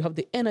you have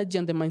the energy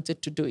and the mindset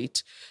to do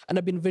it. And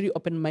I've been very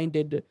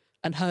open-minded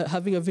and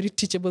having a very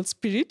teachable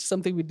spirit,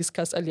 something we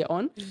discussed earlier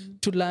on,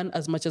 to learn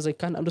as much as I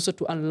can and also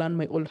to unlearn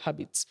my old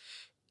habits.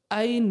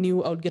 I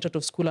knew I would get out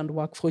of school and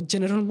work for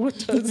General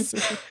Motors,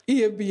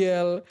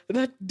 EABL.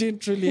 That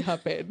didn't really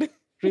happen,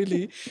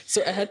 really.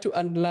 So I had to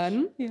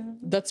unlearn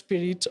that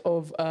spirit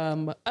of,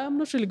 I'm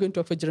not really going to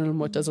work for General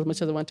Motors as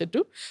much as I wanted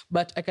to,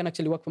 but I can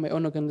actually work for my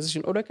own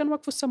organization, or I can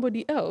work for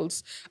somebody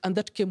else. And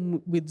that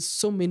came with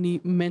so many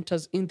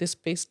mentors in the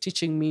space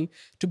teaching me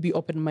to be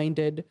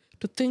open-minded,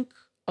 to think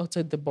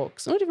outside the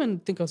box. Not even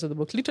think outside the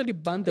box, literally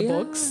ban the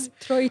box.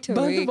 Throw it away.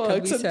 Ban the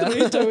box and throw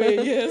it away,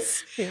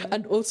 yes.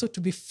 And also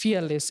to be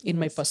fearless in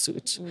my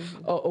pursuit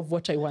of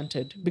what I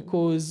wanted,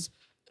 because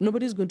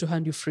nobody's going to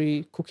hand you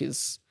free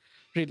cookies,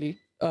 really.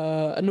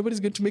 And nobody's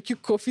going to make you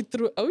coffee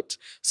throughout.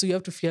 So you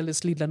have to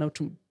fearlessly learn how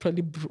to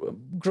probably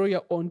grow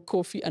your own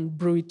coffee and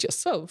brew it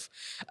yourself.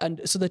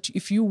 And so that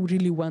if you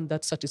really want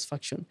that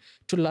satisfaction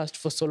to last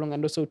for so long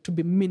and also to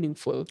be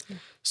meaningful.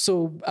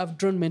 So I've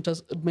drawn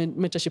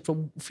mentorship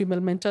from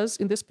female mentors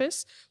in the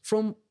space,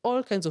 from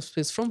all kinds of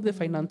space, from the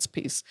finance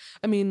space.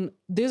 I mean,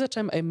 there's a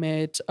time I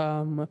met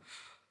a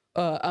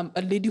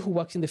lady who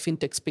works in the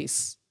fintech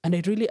space. And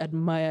I really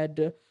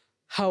admired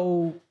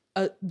how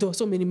there were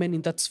so many men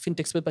in that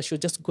fintech space, but she was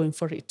just going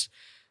for it.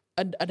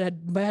 And I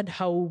admired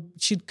how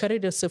she'd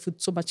carried herself with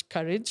so much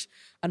courage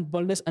and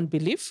boldness and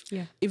belief,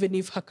 even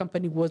if her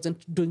company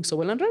wasn't doing so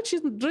well. And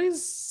she's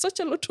raised such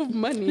a lot of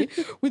money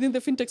within the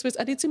fintech space,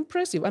 and it's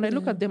impressive. And I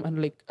look at them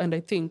and I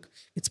think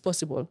it's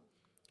possible.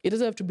 It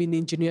doesn't have to be in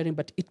engineering,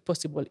 but it's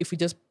possible if we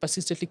just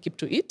persistently keep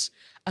to it.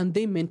 And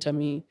they mentor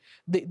me.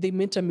 They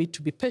mentor me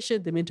to be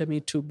patient. They mentor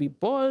me to be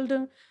bold.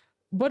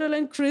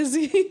 Borderline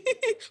crazy,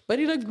 but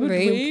in a good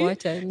way. Very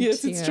important.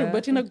 Yes, it's true,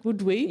 but in a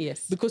good way.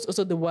 Yes. Because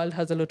also the world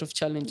has a lot of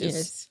challenges.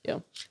 Yes. Yeah.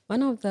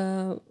 One of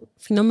the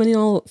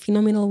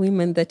phenomenal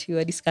women that you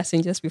were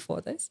discussing just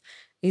before this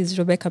is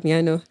Rebecca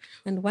Miano.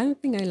 And one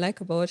thing I like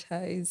about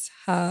her is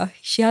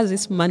she has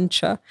this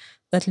mantra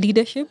that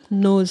leadership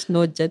knows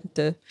no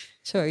gender.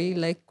 Sorry,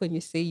 like when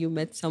you say you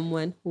met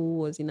someone who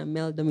was in a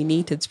male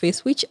dominated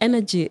space, which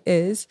energy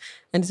is,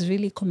 and it's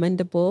really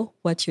commendable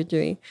what you're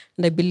doing.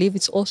 And I believe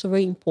it's also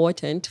very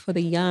important for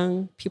the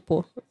younger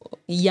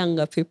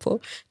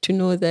people, to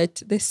know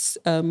that this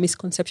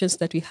misconceptions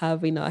that we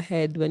have in our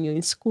head when you're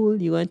in school,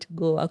 you want to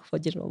go work for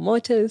General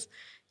Motors,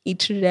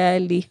 it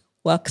rarely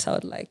works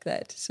out like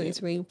that. So it's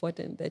very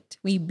important that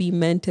we be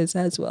mentors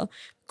as well,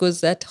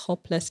 because that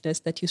hopelessness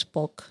that you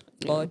spoke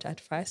about at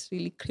first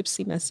really creeps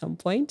in at some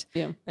point.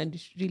 Yeah. And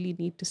you really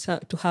need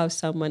to have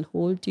someone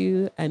hold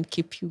you and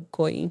keep you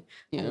going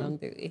Yeah. along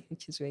the way,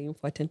 which is very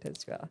important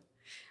as well.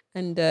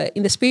 And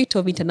in the spirit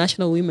of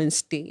International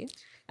Women's Day,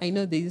 I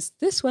know there's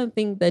this one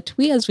thing that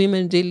we as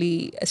women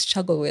really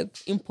struggle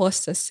with: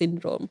 imposter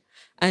syndrome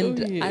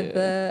and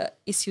other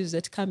issues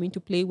that come into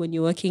play when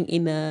you're working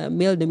in a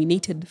male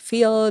dominated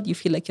field. You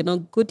feel like you're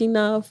not good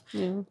enough.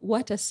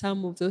 What are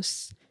some of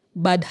those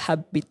bad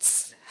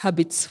habits,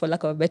 for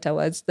lack of better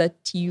words, that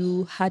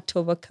you had to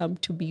overcome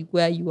to be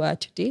where you are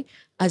today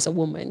as a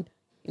woman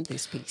in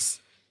this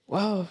space?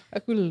 Wow, I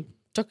could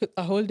talk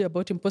a whole day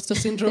about imposter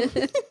syndrome,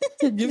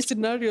 give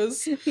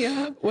scenarios.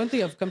 Yeah. One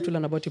thing I've come to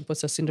learn about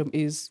imposter syndrome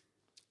is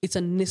it's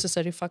a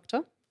necessary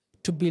factor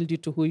to build you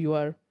to who you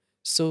are.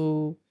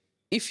 So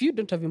if you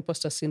don't have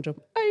imposter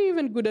syndrome, are you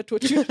even good at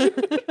what you do?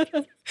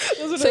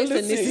 So it's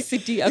a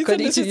necessity,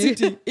 according to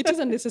you. It is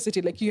a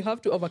necessity. Like, you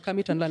have to overcome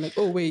it and learn, like,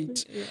 oh,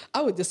 wait,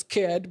 I was just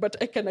scared, but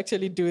I can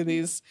actually do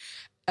this.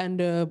 And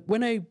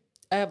when I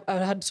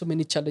had so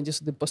many challenges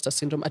with imposter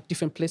syndrome at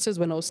different places.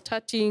 When I was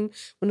starting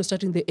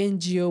the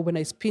NGO, when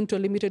I spun to a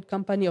limited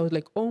company, I was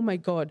like, oh my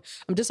God,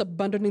 I'm just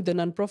abandoning the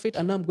nonprofit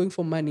and now I'm going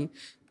for money.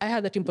 I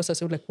had that imposter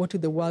syndrome, like, what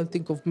will the world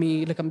think of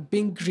me? Like, I'm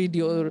being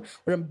greedy or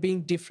I'm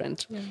being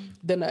different. Yeah.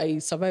 Then I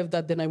survived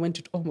that. Then I went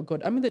to, oh my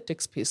God, I'm in the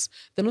tech space.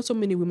 There are not so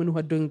many women who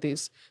are doing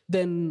this.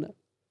 Then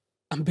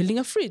I'm building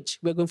a fridge.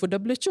 We're going for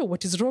WHO.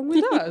 What is wrong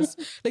with us?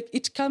 Like,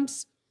 it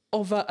comes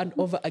over and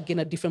over again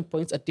at different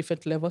points, at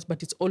different levels,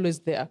 but it's always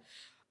there.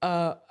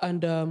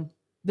 And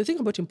the thing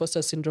about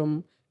imposter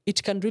syndrome,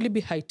 it can really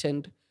be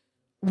heightened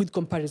with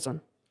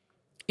comparison.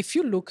 If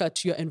you look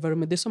at your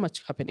environment, there's so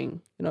much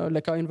happening.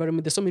 Like our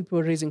environment, there's so many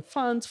people raising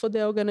funds for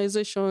their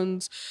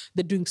organizations.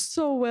 They're doing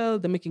so well.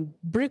 They're making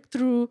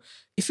breakthrough.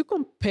 If you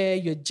compare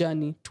your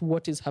journey to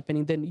what is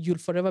happening, then you'll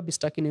forever be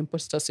stuck in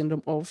imposter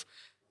syndrome of,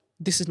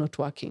 this is not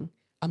working.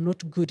 I'm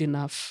not good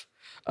enough.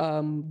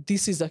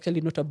 This is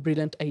actually not a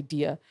brilliant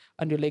idea.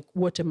 And you're like,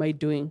 what am I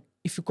doing?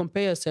 If you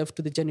compare yourself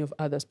to the journey of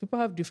others, people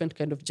have different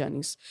kind of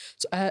journeys.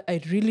 So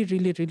I really,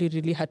 really, really,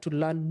 really had to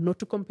learn not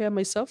to compare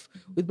myself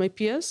with my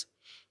peers.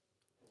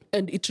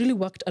 And it really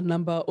worked a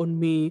number on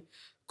me,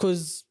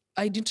 because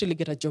I didn't really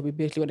get a job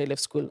immediately when I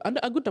left school. And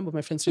a good number of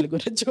my friends really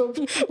got a job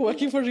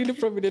working for really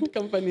prominent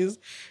companies.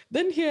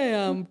 Then here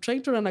I am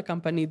trying to run a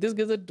company. These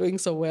guys are doing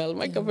so well.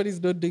 My company is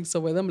not doing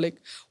so well. I'm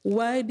like,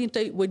 why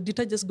didn't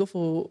I just go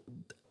for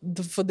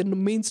the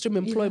mainstream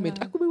employment?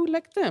 I could be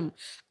like them.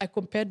 I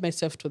compared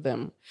myself to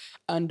them.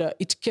 And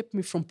it kept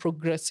me from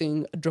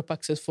progressing drop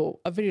access for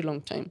a very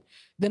long time.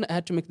 Then I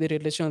had to make the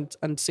realization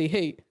and say,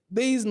 hey,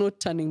 there is no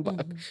turning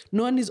back.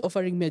 No one is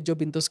offering me a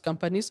job in those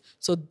companies.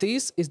 So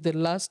this is the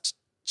last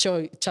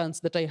chance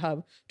that I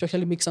have to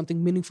actually make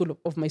something meaningful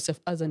of myself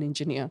as an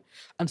engineer.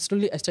 And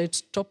slowly I started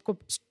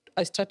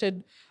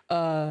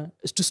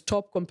to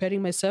stop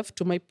comparing myself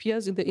to my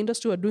peers in the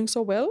industry who are doing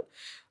so well.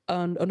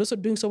 And also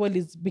doing so well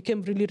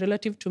became really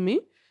relative to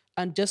me,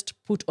 and just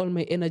put all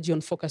my energy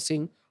on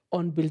focusing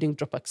on building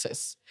drop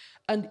access.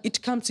 And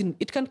it can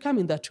come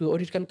in that way, or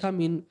it can come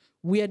in,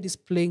 we are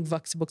displaying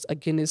Vaxibox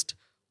against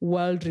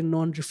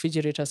world-renowned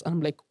refrigerators. And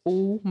I'm like,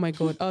 oh my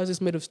God, ours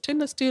is made of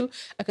stainless steel.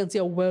 I can see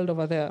a world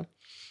over there.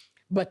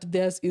 But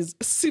theirs is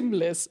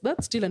seamless.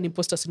 That's still an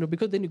imposter syndrome,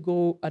 because then you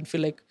go and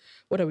feel like,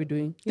 what are we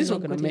doing? This is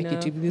not going to make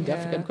it within the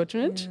African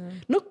continent. Yeah.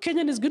 No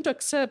Kenyan is going to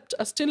accept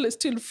a stainless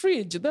steel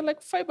fridge. They're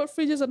like fiber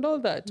fridges and all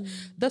that.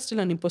 That's still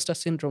an imposter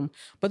syndrome.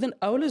 But then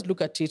I always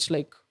look at it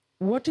like,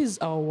 what is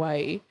our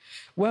why?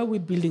 Why are we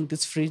building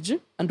this fridge?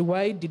 And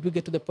why did we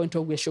get to the point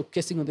where we're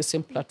showcasing on the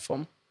same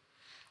platform?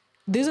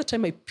 There's a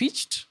time I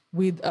pitched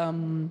with a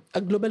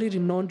globally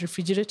renowned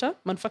refrigerator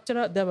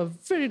manufacturer. They have a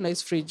very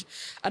nice fridge.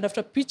 And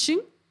after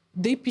pitching,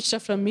 they pitched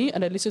after me,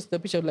 and I listened to the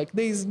pitch. I was like,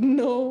 there is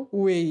no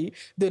way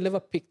they'll ever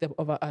pick them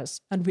over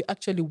us. And we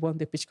actually won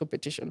the pitch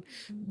competition.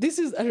 This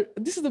is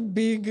a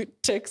big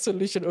tech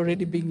solution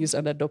already being used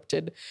and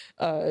adopted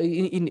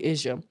in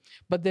Asia.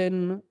 But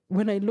then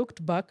when I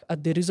looked back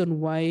at the reason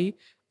why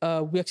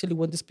we actually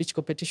won this pitch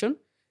competition,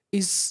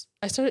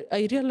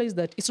 I realized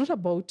that it's not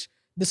about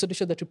the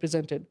solution that we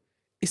presented.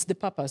 It's the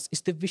purpose,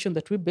 it's the vision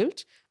that we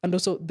built, and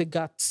also the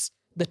guts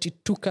that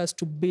it took us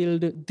to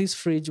build this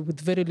fridge with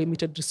very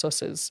limited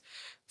resources,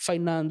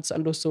 finance,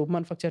 and also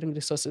manufacturing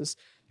resources,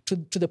 to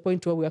the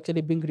point where we're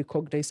actually being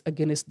recognized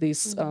against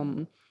this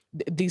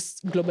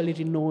this globally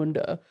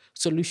renowned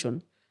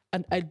solution.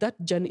 And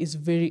that journey is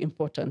very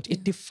important.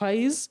 It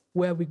defines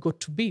where we got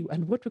to be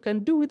and what we can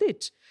do with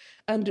it.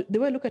 And the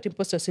way I look at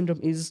imposter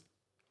syndrome is,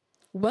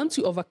 once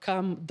you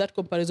overcome that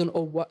comparison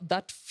or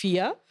that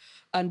fear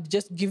and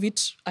just give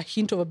it a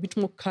hint of a bit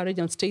more courage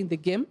and stay in the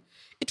game,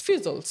 it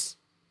fizzles.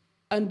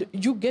 And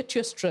you get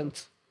your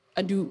strength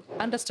and you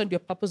understand your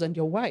purpose and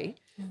your why,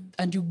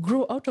 and you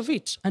grow out of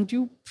it and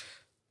you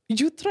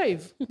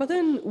thrive. But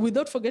then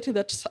without forgetting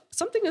that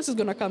something else is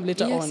going to come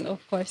later on. Yes,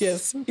 of course.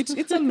 Yes,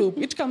 it's a loop.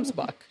 It comes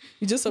back.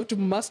 You just have to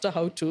master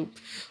how to,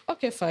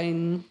 okay,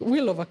 fine,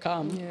 we'll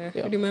overcome.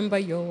 Yeah. Remember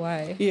your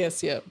why.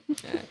 Yes, yeah.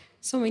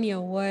 So many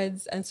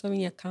awards and so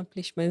many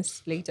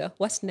accomplishments later.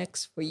 What's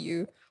next for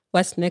you?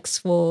 What's next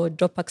for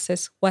Drop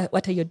Access?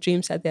 What are your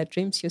dreams? Are there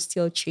dreams you're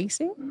still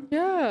chasing?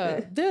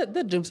 Yeah,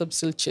 the dreams I'm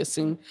still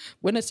chasing.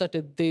 When I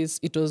started this,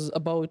 it was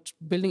about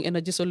building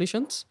energy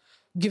solutions,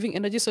 giving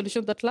energy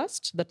solutions that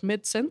last, that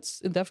made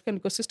sense in the African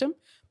ecosystem.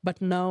 But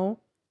now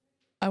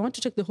I want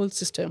to take the whole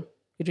system,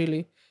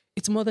 really.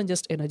 It's more than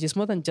just energy. It's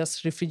more than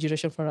just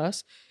refrigeration for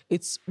us.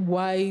 It's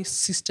why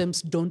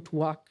systems don't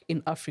work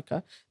in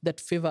Africa that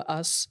favor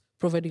us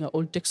providing our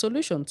own tech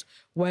solutions,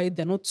 why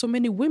there are not so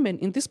many women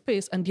in this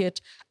space, and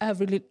yet I've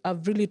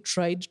really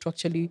tried to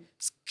actually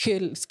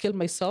scale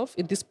myself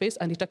in this space,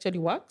 and it actually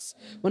works.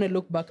 When I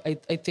look back,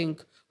 I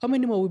think, how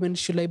many more women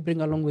should I bring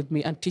along with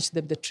me and teach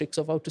them the tricks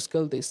of how to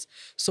scale this?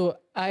 So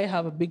I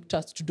have a big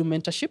task to do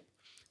mentorship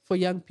for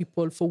young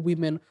people, for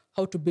women,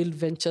 how to build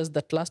ventures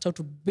that last, how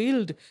to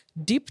build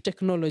deep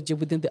technology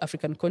within the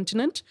African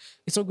continent.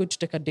 It's not going to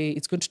take a day.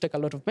 It's going to take a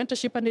lot of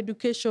mentorship and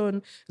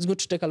education. It's going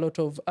to take a lot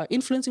of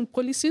influencing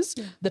policies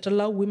that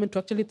allow women to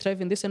actually thrive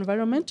in this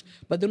environment,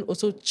 but then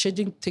also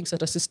changing things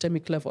at a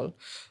systemic level.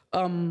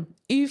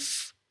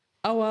 If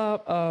our,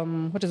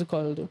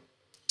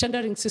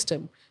 tendering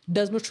system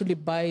does not really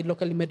buy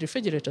locally made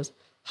refrigerators,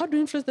 how do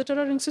you influence the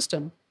tendering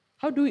system?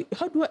 How do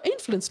I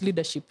influence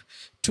leadership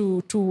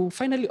to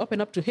finally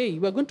open up to, hey,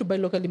 we're going to buy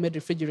locally made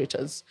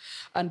refrigerators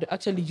and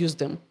actually use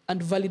them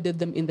and validate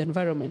them in the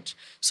environment,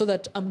 so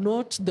that I'm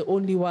not the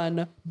only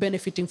one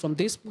benefiting from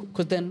this,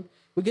 because then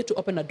we get to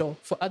open a door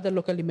for other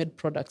locally made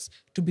products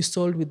to be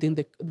sold within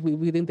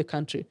the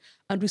country.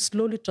 And we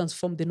slowly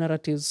transform the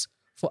narratives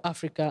for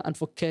Africa and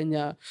for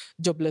Kenya,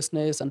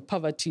 joblessness and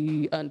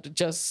poverty and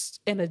just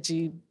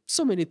energy,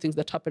 so many things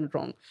that happen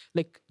wrong,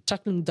 like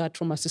tackling that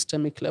from a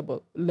systemic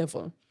level.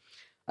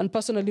 And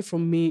personally, for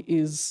me,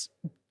 is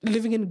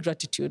living in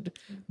gratitude,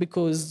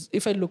 because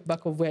if I look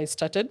back of where I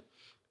started,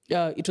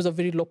 it was a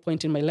very low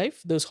point in my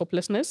life. There was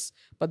hopelessness,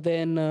 but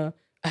then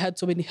I had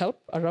so many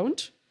help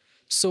around.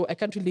 So I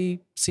can't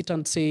really sit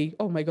and say,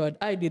 oh my God,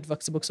 I did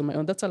Vaxibox on my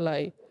own. That's a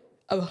lie.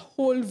 A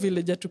whole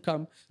village had to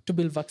come to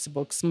build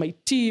Vaxibox. My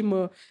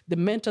team, the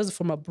mentors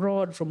from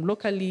abroad, from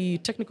locally,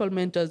 technical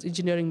mentors,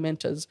 engineering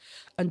mentors,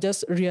 and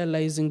just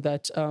realizing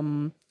that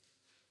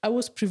I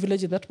was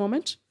privileged in that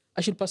moment. I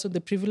should pass on the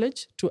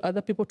privilege to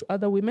other people, to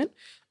other women,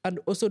 and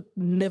also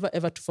never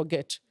ever to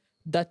forget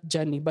that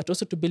journey, but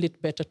also to build it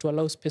better to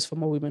allow space for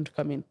more women to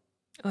come in.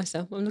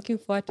 Awesome. I'm looking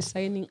forward to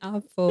signing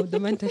up for the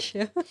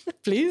mentorship.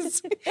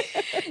 Please.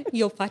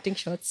 Your parting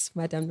shots,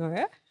 Madam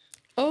Norah.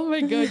 Oh my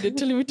God, they're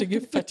telling me to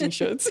give parting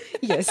shots.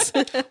 Yes.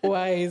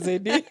 Why,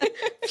 Zeddy?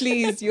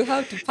 Please, you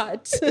have to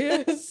part.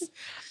 Yes.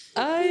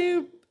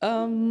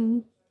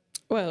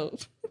 Well,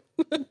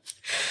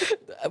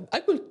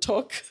 I could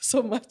talk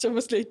so much.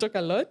 Obviously, I talk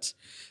a lot.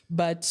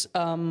 But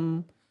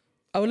I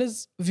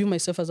always view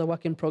myself as a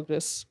work in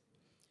progress.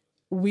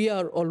 We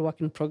are all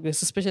work in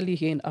progress, especially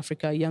here in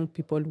Africa, young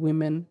people,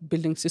 women,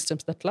 building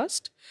systems that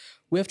last.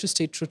 We have to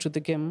stay true to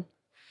the game.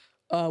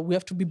 We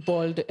have to be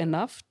bold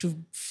enough to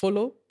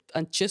follow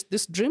and chase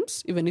these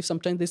dreams, even if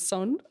sometimes they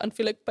sound and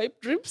feel like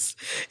pipe dreams.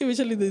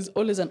 Eventually, there's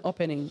always an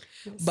opening.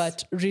 Yes.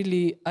 But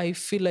really, I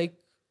feel like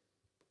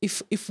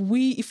if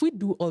we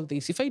do all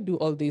this, if I do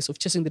all this of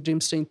chasing the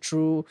dream, staying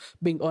true,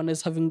 being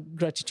honest, having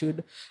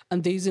gratitude,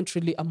 and there isn't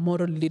really a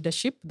moral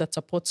leadership that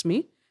supports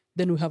me,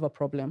 then we have a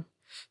problem.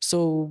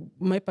 So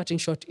my parting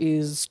shot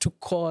is to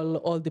call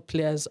all the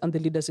players and the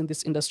leaders in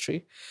this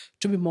industry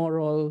to be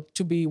moral,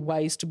 to be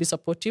wise, to be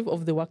supportive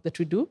of the work that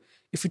we do,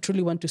 if we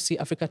truly want to see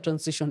Africa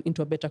transition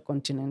into a better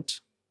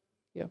continent.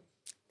 Yeah.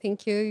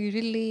 Thank you. You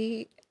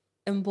really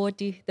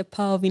embody the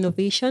power of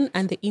innovation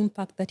and the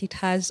impact that it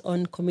has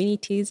on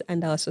communities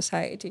and our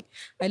society.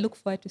 I look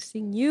forward to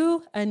seeing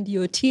you and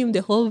your team,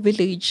 the whole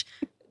village,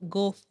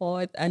 go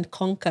forth and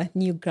conquer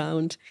new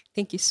ground.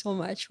 Thank you so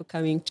much for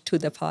coming to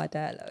the Power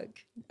Dialogue.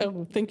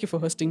 Oh, thank you for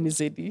hosting me,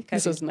 Zeddy.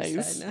 This was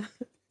nice.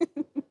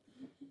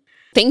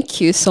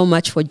 Thank you so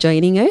much for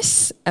joining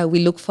us. We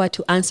look forward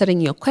to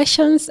answering your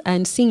questions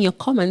and seeing your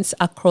comments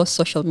across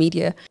social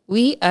media.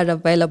 We are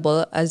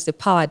available as the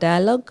Power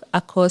Dialogue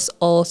across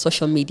all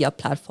social media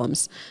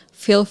platforms.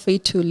 Feel free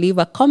to leave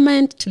a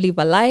comment, to leave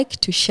a like,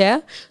 to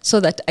share, so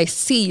that I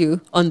see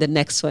you on the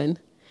next one.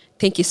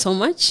 Thank you so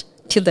much.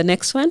 Till the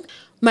next one.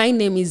 My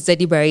name is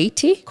Zeddy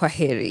Bariti.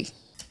 Kwaheri.